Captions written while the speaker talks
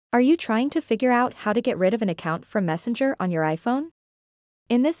Are you trying to figure out how to get rid of an account from Messenger on your iPhone?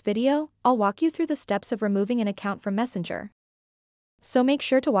 In this video, I'll walk you through the steps of removing an account from Messenger. So make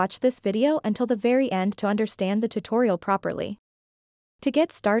sure to watch this video until the very end to understand the tutorial properly. To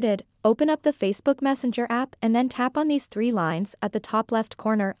get started, open up the Facebook Messenger app and then tap on these three lines at the top left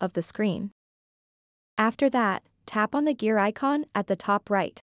corner of the screen. After that, tap on the gear icon at the top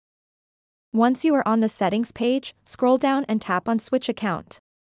right. Once you are on the settings page, scroll down and tap on Switch Account.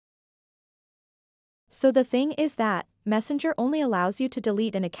 So the thing is that, Messenger only allows you to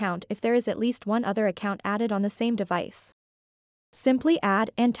delete an account if there is at least one other account added on the same device. Simply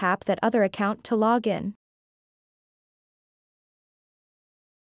add and tap that other account to log in.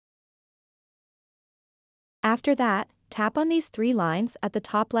 After that, tap on these three lines at the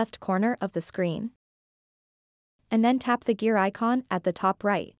top left corner of the screen. And then tap the gear icon at the top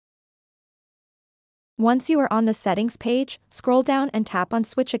right. Once you are on the settings page, scroll down and tap on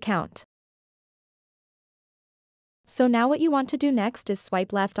Switch Account. So now what you want to do next is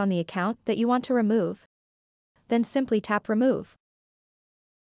swipe left on the account that you want to remove. Then simply tap Remove.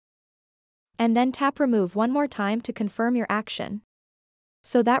 And then tap Remove one more time to confirm your action.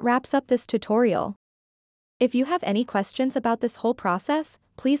 So that wraps up this tutorial. If you have any questions about this whole process,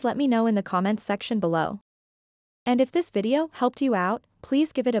 please let me know in the comments section below. And if this video helped you out,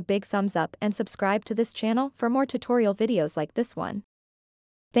 please give it a big thumbs up and subscribe to this channel for more tutorial videos like this one.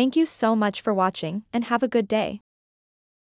 Thank you so much for watching and have a good day.